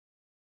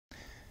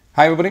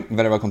Hi everybody,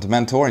 very welcome to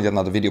Mentour and yet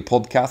another video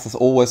podcast. As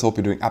always, hope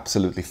you're doing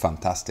absolutely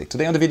fantastic.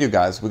 Today on the video,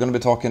 guys, we're going to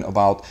be talking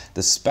about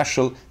the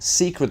special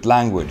secret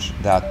language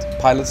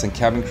that pilots and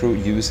cabin crew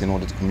use in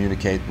order to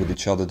communicate with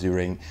each other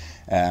during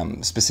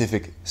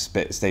specific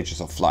stages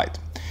of flight.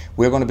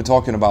 We're going to be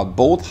talking about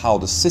both how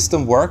the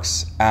system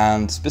works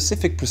and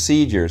specific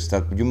procedures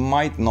that you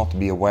might not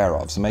be aware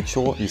of, so make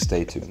sure you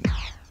stay tuned.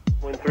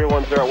 Wind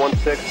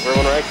 31016, third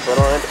one right, third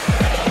one right.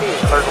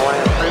 Third one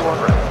land, 31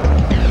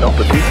 right.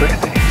 Delta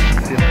 260.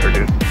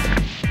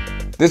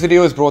 This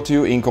video is brought to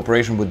you in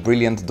cooperation with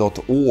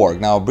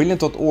Brilliant.org. Now,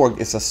 Brilliant.org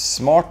is a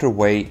smarter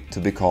way to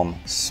become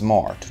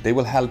smart. They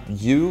will help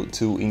you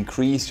to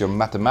increase your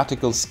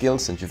mathematical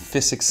skills and your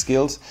physics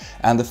skills.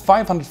 And the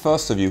 500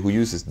 first of you who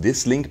uses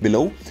this link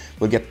below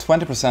will get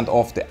 20%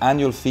 off the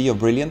annual fee of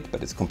Brilliant,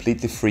 but it's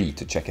completely free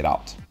to check it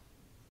out.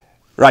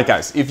 Right,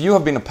 guys, if you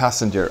have been a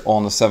passenger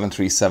on a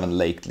 737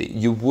 lately,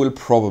 you will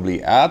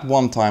probably at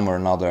one time or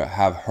another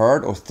have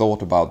heard or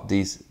thought about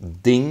these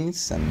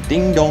dings and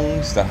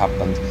ding-dongs that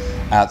happened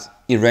at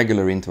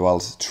irregular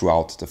intervals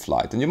throughout the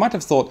flight. And you might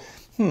have thought,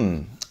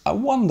 I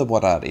wonder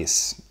what that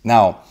is.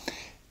 Now,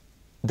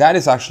 that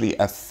is actually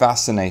a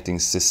fascinating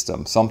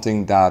system,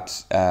 something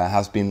that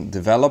has been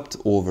developed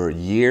over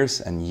years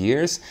and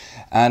years,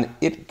 and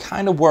it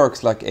kind of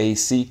works like a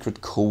secret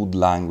code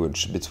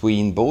language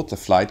between both the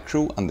flight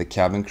crew and the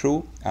cabin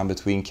crew, and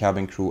between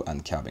cabin crew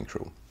and cabin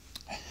crew.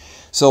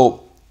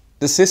 So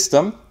the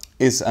system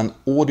is an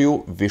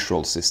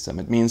audio-visual system.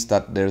 It means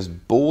that there's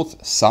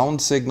both sound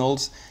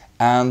signals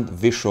and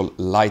visual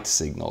light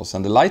signals.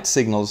 And the light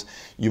signals,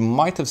 you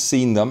might have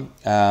seen them,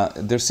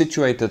 they're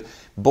situated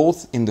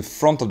both in the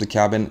front of the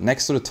cabin,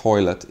 next to the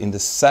toilet, in the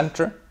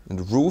center, in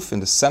the roof, in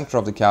the center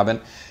of the cabin,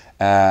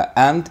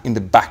 and in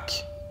the back,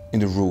 in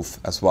the roof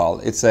as well.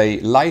 It's a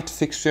light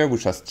fixture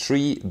which has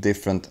 3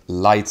 different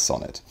lights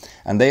on it,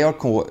 and they are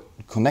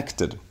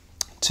connected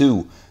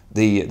to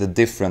the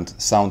different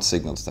sound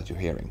signals that you're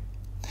hearing.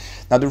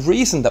 Now, the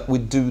reason that we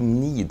do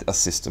need a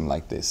system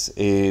like this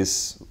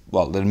is,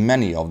 well, there are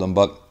many of them,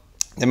 but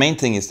the main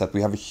thing is that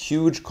we have a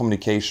huge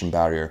communication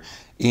barrier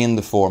in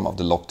the form of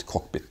the locked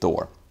cockpit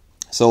door.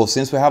 So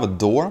since we have a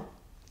door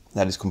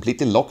that is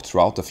completely locked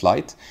throughout the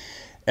flight,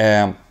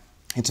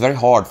 it's very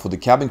hard for the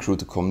cabin crew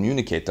to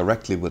communicate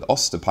directly with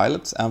us, the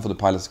pilots, and for the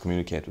pilots to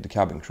communicate with the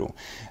cabin crew.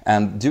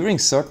 And during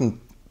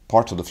certain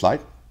parts of the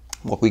flight,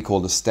 what we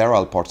call the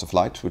sterile parts of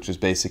flight, which is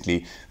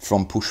basically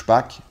from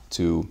pushback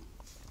to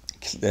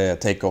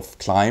takeoff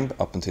climb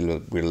up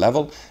until we're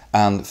level,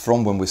 and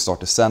from when we start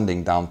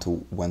descending down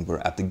to when we're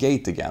at the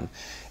gate again,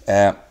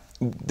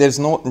 there's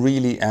not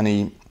really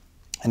any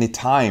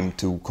time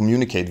to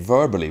communicate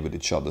verbally with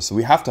each other. So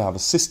we have to have a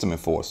system in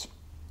force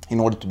in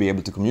order to be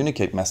able to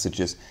communicate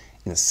messages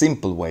in a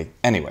simple way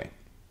anyway.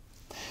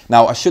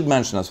 Now, I should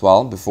mention as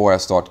well, before I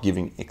start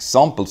giving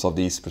examples of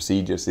these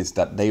procedures, is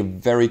that they're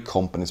very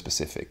company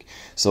specific.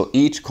 So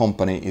each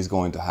company is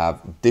going to have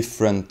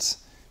different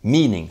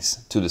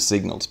meanings to the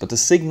signals, but the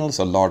signals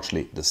are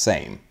largely the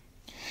same.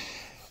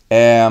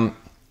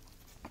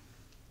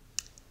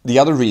 The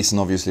other reason,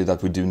 obviously,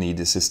 that we do need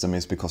this system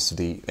is because of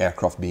the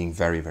aircraft being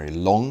very, very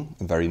long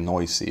and very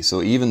noisy.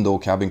 So even though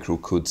cabin crew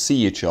could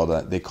see each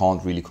other, they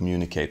can't really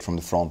communicate from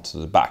the front to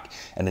the back.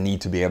 And they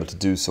need to be able to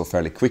do so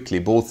fairly quickly,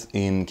 both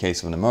in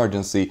case of an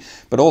emergency,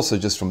 but also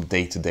just from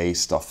day-to-day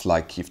stuff,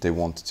 like if they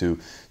want to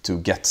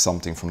get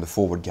something from the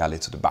forward galley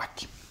to the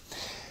back.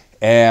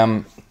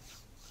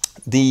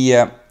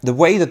 The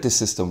way that this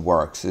system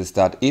works is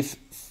that if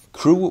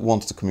crew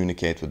wants to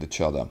communicate with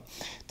each other,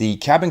 the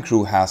cabin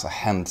crew has a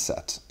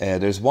handset.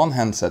 There's one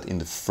handset in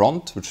the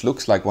front, which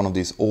looks like one of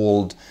these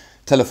old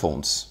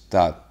telephones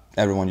that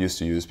everyone used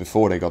to use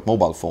before they got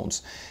mobile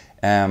phones.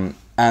 And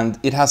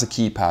it has a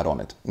keypad on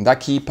it. And that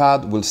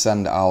keypad will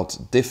send out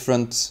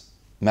different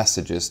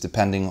messages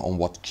depending on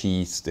what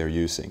keys they're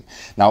using.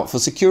 Now, for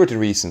security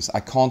reasons, I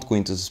can't go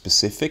into the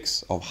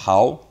specifics of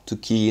how to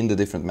key in the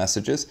different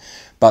messages,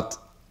 but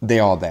they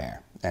are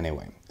there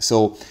anyway.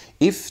 So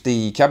if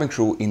the cabin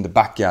crew in the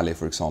back galley,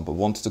 for example,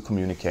 wants to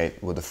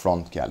communicate with the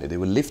front galley, they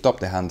will lift up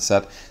the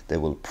handset, they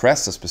will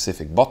press a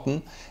specific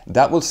button,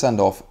 that will send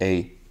off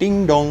a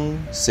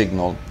ding-dong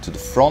signal to the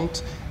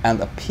front,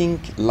 and a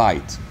pink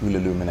light will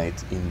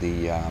illuminate in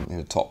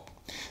the top.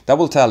 That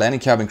will tell any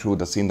cabin crew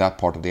that's in that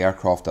part of the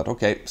aircraft that,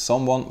 okay,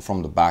 someone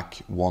from the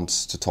back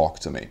wants to talk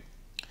to me.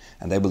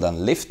 And they will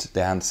then lift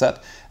the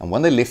handset, and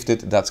when they lift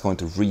it, that's going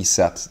to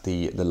reset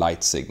the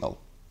light signal.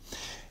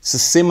 It's a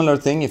similar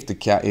thing if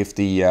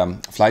the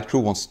flight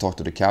crew wants to talk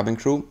to the cabin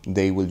crew.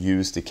 They will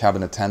use the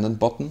cabin attendant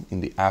button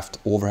in the aft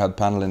overhead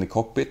panel in the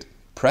cockpit.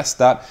 Press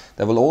that,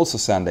 that will also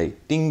send a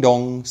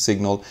ding-dong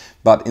signal,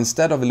 but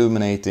instead of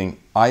illuminating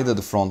either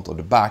the front or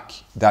the back,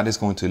 that is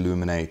going to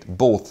illuminate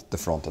both the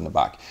front and the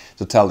back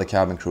to tell the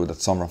cabin crew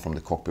that someone from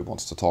the cockpit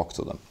wants to talk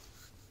to them.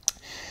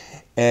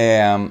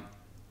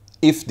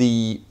 If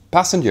the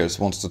passengers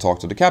wants to talk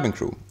to the cabin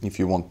crew, if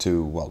you want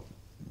to, well,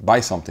 buy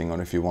something,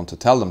 or if you want to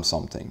tell them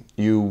something,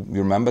 you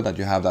remember that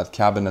you have that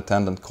cabin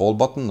attendant call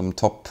button on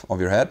top of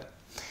your head.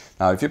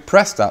 Now, if you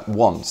press that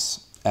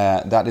once,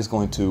 that is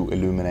going to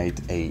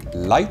illuminate a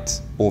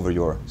light over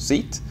your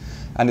seat,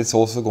 and it's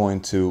also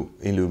going to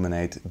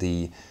illuminate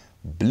the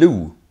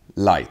blue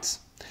light.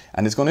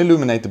 And it's going to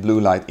illuminate the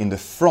blue light in the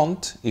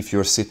front if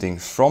you're sitting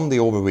from the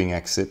overwing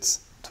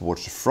exits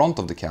towards the front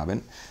of the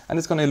cabin, and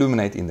it's going to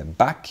illuminate in the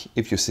back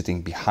if you're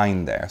sitting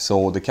behind there.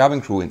 So the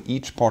cabin crew in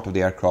each part of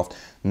the aircraft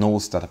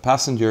knows that a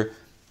passenger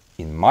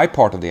in my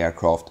part of the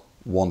aircraft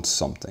wants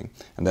something,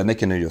 and then they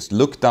can just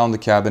look down the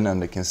cabin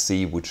and they can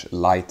see which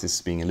light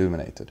is being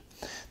illuminated.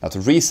 Now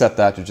to reset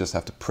that, you just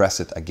have to press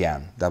it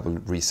again. That will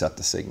reset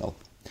the signal.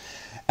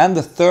 And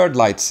the third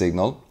light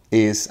signal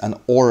is an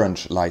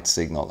orange light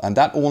signal, and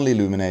that only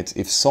illuminates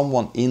if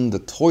someone in the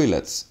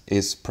toilets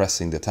is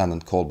pressing the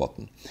attendant call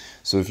button.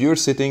 So if you're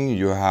sitting,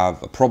 you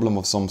have a problem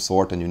of some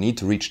sort and you need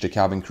to reach the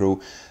cabin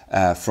crew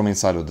from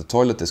inside of the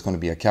toilet, there's going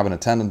to be a cabin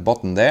attendant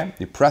button there.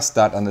 You press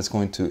that and it's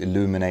going to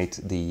illuminate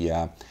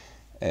the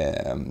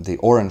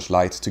orange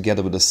light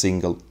together with a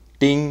single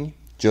ding,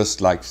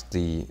 just like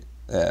the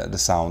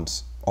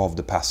sounds of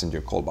the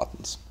passenger call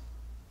buttons.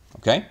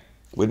 Okay,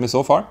 with me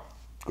so far?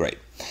 Great.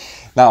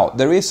 Now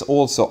there is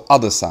also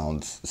other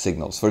sound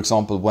signals. For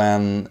example,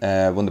 when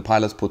the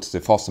pilot puts the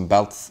fasten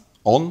belts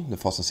on, the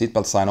fasten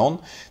seatbelt sign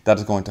on, that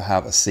is going to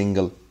have a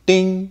single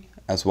ding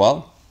as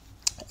well.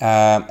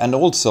 And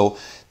also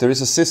there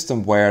is a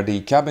system where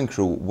the cabin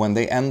crew, when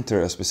they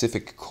enter a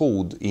specific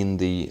code in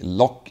the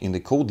lock, in the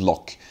code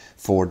lock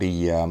for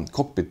the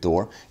cockpit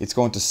door, it's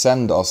going to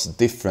send us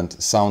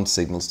different sound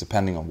signals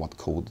depending on what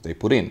code they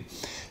put in.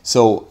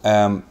 So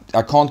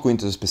I can't go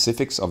into the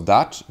specifics of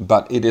that,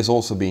 but it is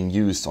also being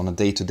used on a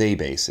day-to-day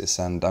basis,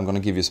 and I'm going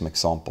to give you some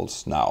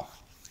examples now.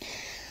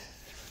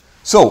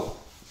 So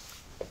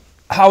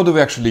how do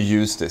we actually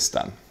use this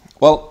then?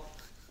 Well,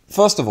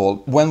 first of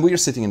all, when we are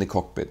sitting in the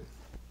cockpit,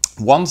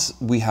 once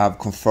we have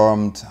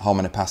confirmed how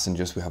many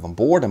passengers we have on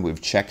board and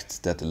we've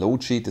checked that the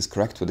load sheet is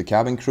correct with the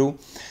cabin crew,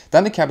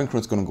 then the cabin crew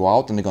is going to go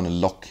out and they're going to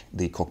lock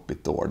the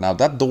cockpit door. Now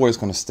that door is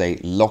going to stay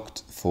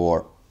locked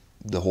for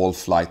the whole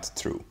flight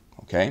through,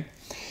 okay?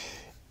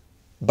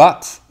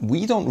 But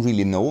we don't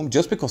really know,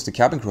 just because the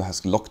cabin crew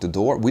has locked the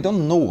door, we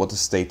don't know what the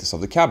status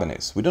of the cabin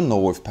is. We don't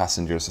know if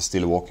passengers are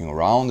still walking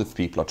around, if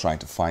people are trying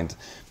to find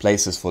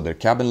places for their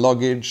cabin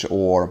luggage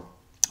or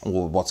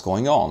what's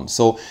going on.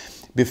 So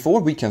before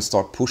we can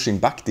start pushing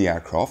back the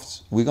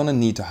aircraft, we're going to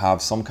need to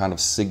have some kind of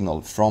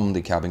signal from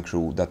the cabin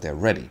crew that they're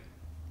ready.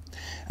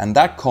 And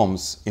that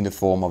comes in the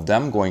form of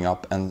them going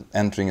up and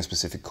entering a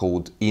specific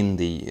code in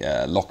the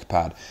lock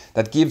pad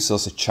that gives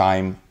us a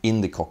chime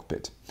in the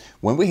cockpit.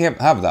 When we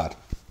have that,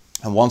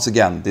 and once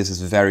again, this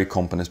is very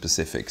company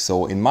specific.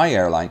 So in my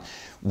airline,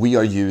 we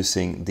are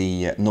using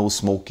the no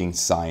smoking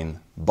sign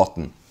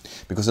button,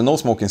 because the no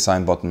smoking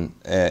sign button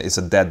is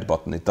a dead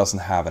button. It doesn't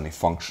have any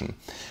function.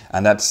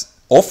 And that's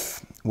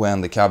off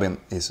when the cabin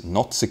is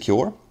not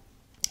secure.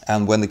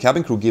 And when the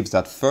cabin crew gives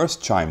that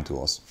first chime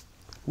to us,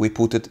 we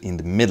put it in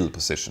the middle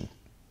position.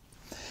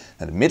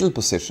 And the middle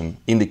position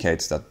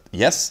indicates that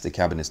yes, the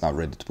cabin is now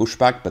ready to push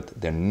back,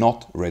 but they're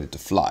not ready to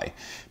fly.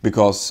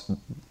 Because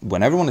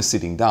when everyone is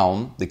sitting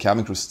down, the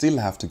cabin crew still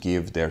have to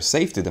give their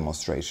safety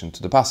demonstration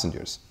to the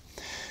passengers.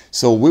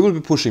 So we will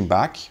be pushing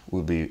back,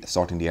 we'll be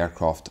starting the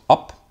aircraft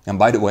up. And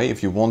by the way,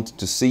 if you want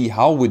to see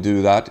how we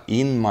do that,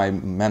 in my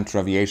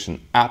Mentour Aviation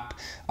app,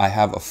 I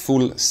have a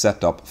full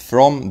setup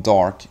from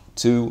dark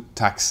to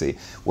taxi,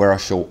 where I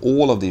show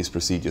all of these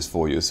procedures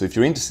for you. So if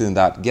you're interested in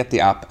that, get the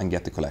app and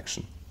get the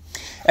collection.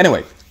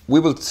 Anyway, we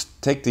will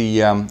take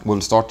the,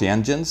 we'll start the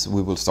engines,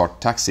 we will start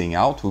taxiing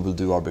out, we will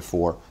do our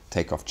before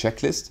takeoff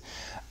checklist.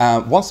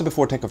 Once the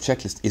before takeoff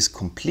checklist is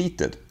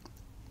completed,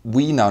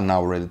 we are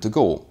now ready to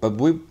go, but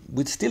we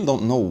still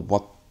don't know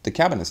what the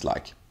cabin is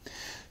like.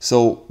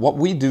 So what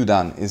we do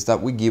then is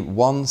that we give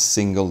one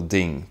single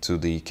ding to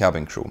the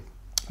cabin crew.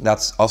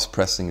 That's us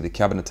pressing the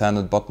cabin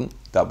attendant button.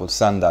 That will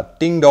send that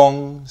ding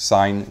dong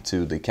sign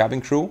to the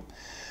cabin crew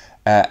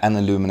and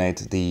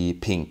illuminate the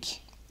pink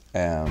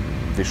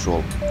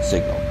visual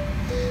signal.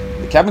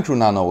 The cabin crew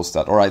now knows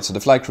that, all right, so the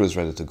flight crew is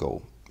ready to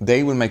go.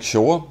 They will make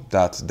sure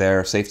that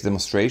their safety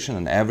demonstration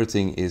and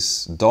everything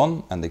is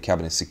done and the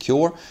cabin is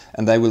secure,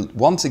 and they will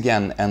once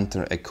again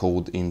enter a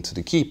code into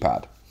the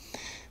keypad.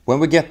 When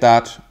we get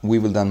that, we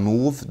will then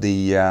move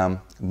the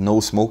no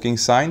smoking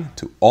sign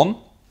to on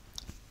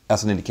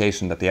as an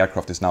indication that the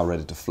aircraft is now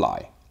ready to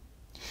fly.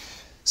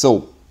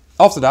 So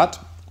after that,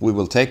 we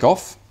will take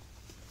off.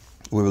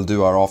 We will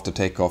do our after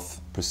takeoff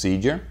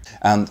procedure,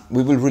 and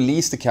we will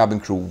release the cabin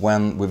crew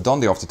when we've done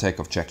the after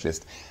takeoff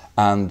checklist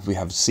and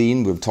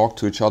we've talked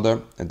to each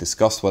other and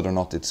discussed whether or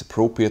not it's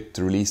appropriate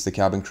to release the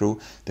cabin crew.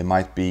 There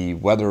might be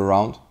weather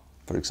around,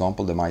 for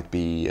example, there might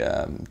be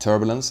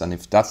turbulence, and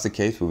if that's the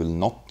case, we will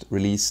not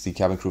release the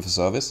cabin crew for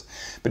service.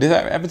 But if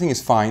everything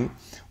is fine,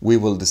 we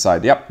will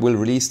decide, yep, we'll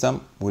release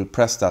them. We'll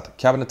press that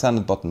cabin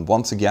attendant button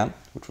once again,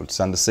 which will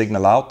send a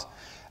signal out.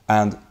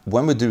 And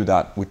when we do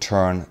that, we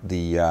turn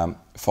the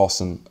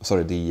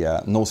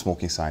no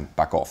smoking sign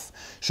back off,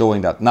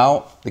 showing that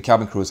now the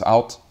cabin crew is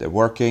out, they're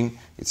working,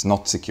 it's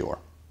not secure.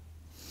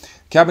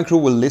 Cabin crew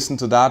will listen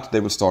to that, they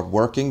will start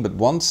working, but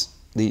once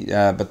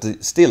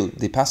still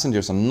the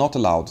passengers are not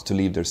allowed to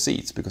leave their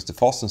seats because the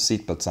fasten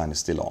seatbelt sign is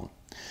still on.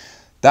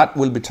 That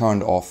will be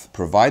turned off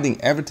providing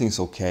everything's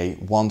okay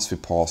once we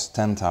pass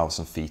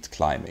 10,000 feet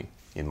climbing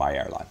in my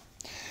airline.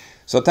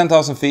 So at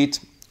 10,000 feet,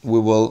 we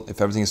will,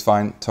 if everything is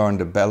fine, turn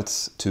the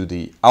belts to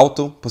the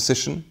auto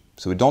position.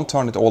 So we don't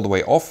turn it all the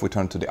way off, we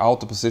turn it to the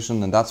auto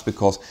position, and that's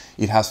because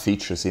it has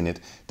features in it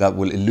that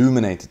will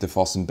illuminate the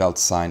fasten belt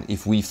sign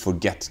if we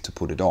forget to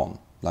put it on,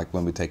 like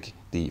when we take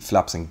the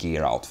flaps and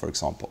gear out, for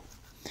example.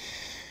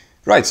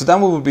 Right, so then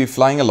we will be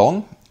flying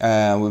along,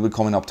 we'll be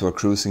coming up to our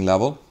cruising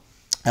level.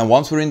 And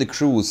once we're in the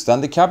cruise, then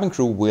the cabin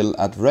crew will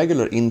at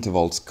regular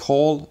intervals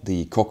call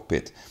the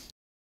cockpit.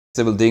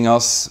 They will ding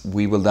us.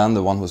 We will then,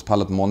 the one who's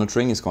pilot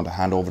monitoring is going to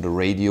hand over the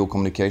radio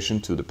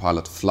communication to the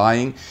pilot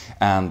flying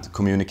and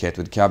communicate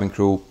with the cabin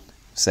crew,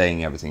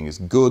 saying everything is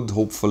good,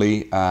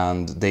 hopefully,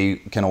 and they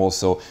can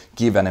also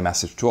give any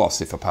message to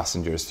us if a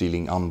passenger is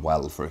feeling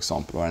unwell, for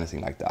example, or anything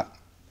like that.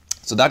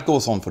 So that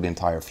goes on for the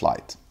entire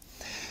flight.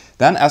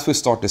 Then as we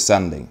start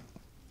descending,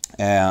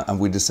 and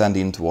we descend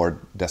into our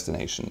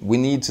destination, we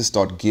need to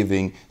start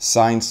giving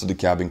signs to the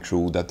cabin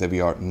crew that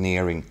we are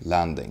nearing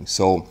landing.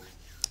 So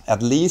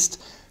at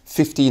least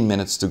 15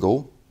 minutes to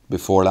go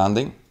before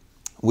landing,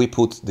 we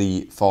put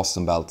the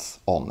fasten belts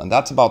on, and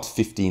that's about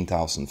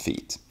 15,000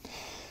 feet.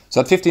 So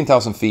at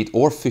 15,000 feet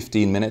or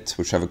 15 minutes,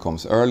 whichever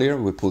comes earlier,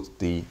 we put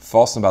the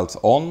fasten belts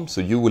on.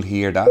 So you will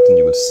hear that and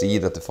you will see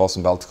that the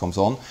fasten belt comes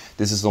on.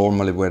 This is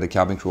normally where the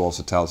cabin crew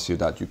also tells you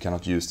that you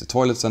cannot use the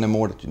toilets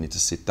anymore, that you need to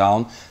sit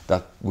down,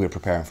 that we're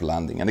preparing for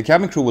landing. And the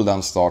cabin crew will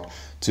then start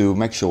to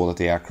make sure that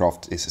the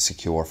aircraft is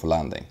secure for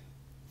landing.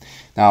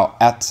 Now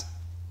at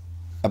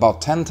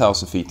about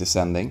 10,000 feet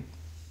descending,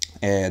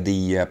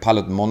 the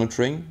pilot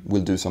monitoring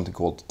will do something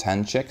called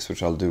 10 checks,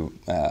 which I'll do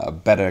a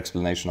better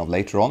explanation of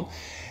later on,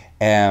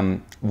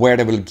 where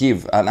they will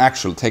give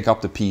take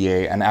up the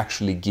PA and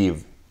actually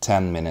give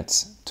 10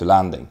 minutes to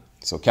landing.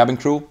 So cabin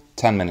crew,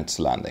 10 minutes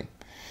to landing.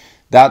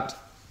 That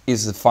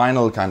is the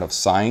final kind of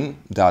sign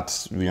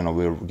that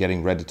we're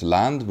getting ready to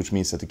land, which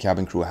means that the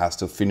cabin crew has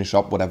to finish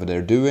up whatever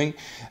they're doing,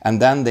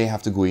 and then they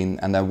have to go in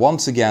and then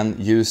once again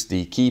use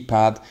the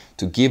keypad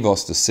to give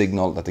us the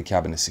signal that the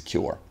cabin is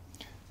secure.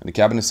 When the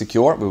cabin is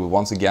secure, we will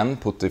once again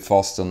put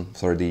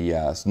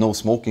the no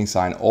smoking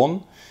sign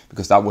on,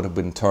 because that would have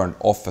been turned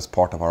off as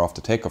part of our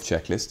after takeoff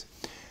checklist.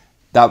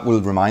 That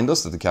will remind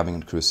us that the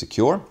cabin crew is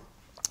secure.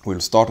 We'll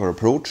start our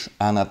approach,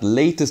 and at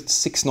latest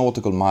 6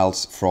 nautical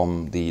miles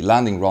from the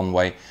landing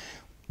runway,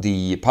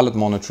 the pilot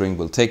monitoring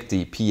will take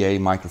the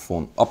PA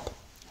microphone up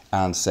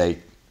and say,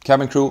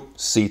 cabin crew,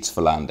 seats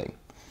for landing.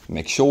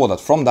 Make sure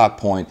that from that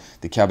point,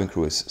 the cabin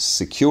crew is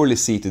securely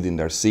seated in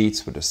their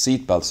seats with their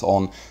seat belts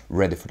on,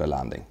 ready for the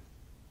landing.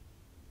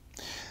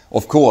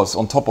 Of course,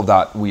 on top of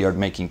that, we are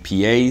making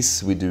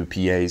PAs. We do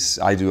PAs.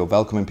 I do a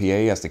welcoming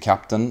PA as the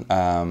captain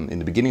in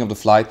the beginning of the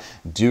flight.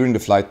 During the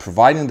flight,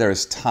 providing there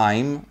is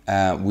time,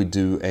 we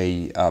do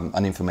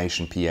an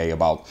information PA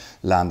about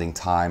landing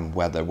time,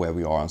 weather, where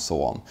we are, and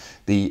so on.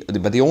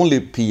 But the only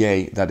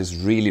PA that is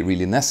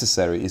really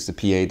necessary is the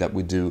PA that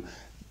we do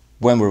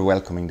when we're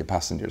welcoming the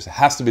passengers. It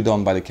has to be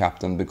done by the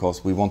captain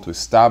because we want to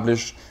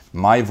establish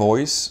my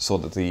voice so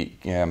that the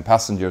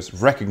passengers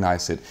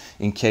recognize it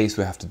in case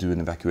we have to do an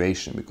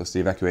evacuation, because the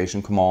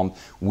evacuation command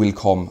will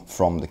come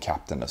from the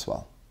captain as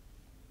well.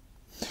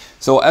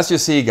 So as you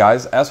see,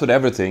 guys, as with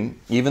everything,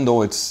 even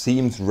though it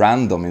seems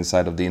random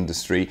inside of the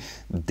industry,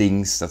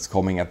 dings that's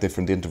coming at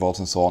different intervals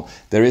and so on,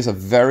 there is a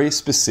very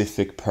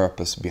specific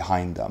purpose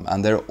behind them,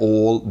 and they're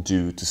all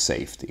due to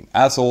safety.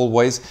 As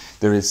always,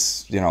 there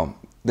is,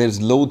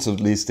 there's loads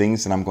of these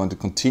things, and I'm going to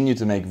continue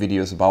to make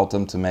videos about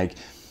them to make,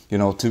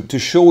 to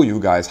show you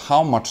guys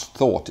how much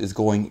thought is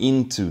going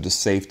into the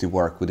safety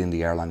work within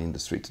the airline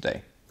industry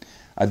today.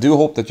 I do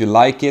hope that you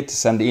like it.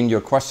 Send in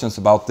your questions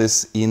about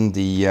this in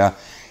the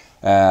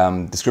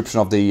description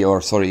of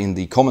in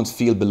the comments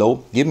field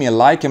below. Give me a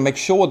like and make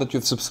sure that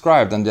you've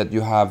subscribed and that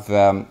you have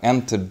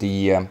entered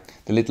the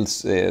little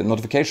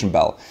notification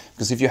bell,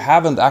 because if you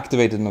haven't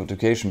activated the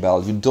notification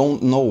bell, you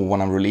don't know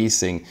when I'm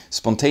releasing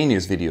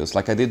spontaneous videos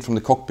like I did from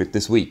the cockpit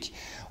this week,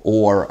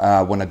 or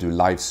when I do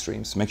live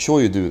streams. Make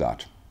sure you do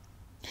that.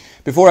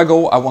 Before I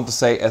go, I want to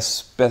say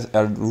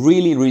a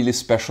really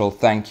special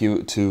thank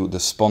you to the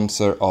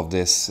sponsor of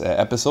this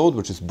episode,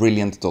 which is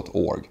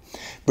Brilliant.org.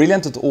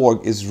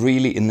 Brilliant.org is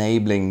really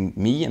enabling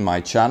me and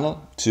my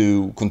channel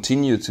to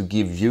continue to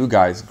give you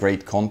guys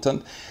great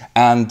content,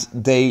 and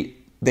they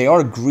are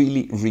a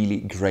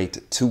really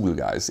great tool,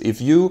 guys.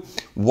 If you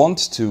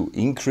want to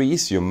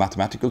increase your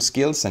mathematical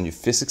skills and your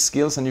physics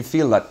skills, and you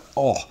feel that,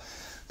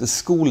 the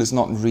school is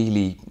not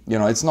really,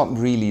 it's not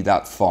really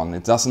that fun,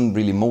 it doesn't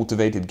really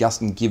motivate, it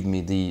doesn't give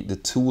me the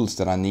tools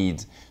that I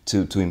need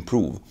to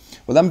improve,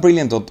 well, then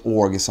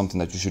Brilliant.org is something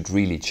that you should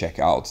really check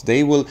out.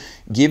 They will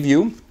give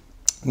you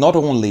not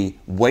only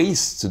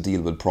ways to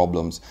deal with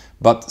problems,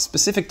 but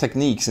specific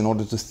techniques in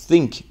order to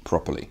think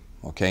properly.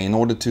 Okay, in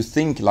order to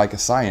think like a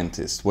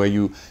scientist, where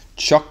you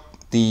chuck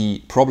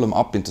the problem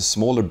up into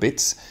smaller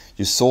bits,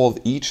 you solve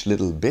each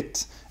little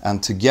bit,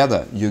 and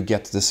together you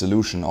get the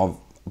solution of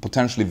a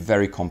potentially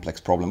very complex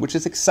problem, which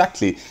is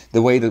exactly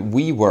the way that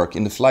we work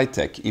in the flight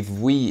tech if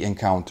we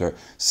encounter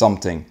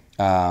something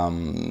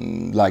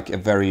like a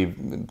very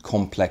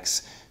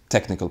complex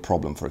technical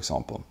problem, for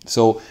example.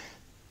 So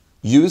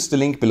use the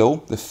link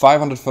below. The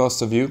 500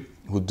 first of you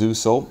who do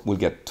so will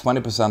get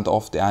 20%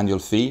 off the annual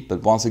fee,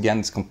 but once again,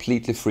 it's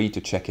completely free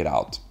to check it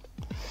out.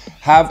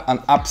 Have an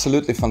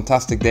absolutely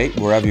fantastic day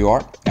wherever you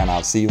are, and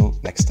I'll see you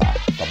next time.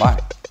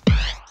 Bye-bye.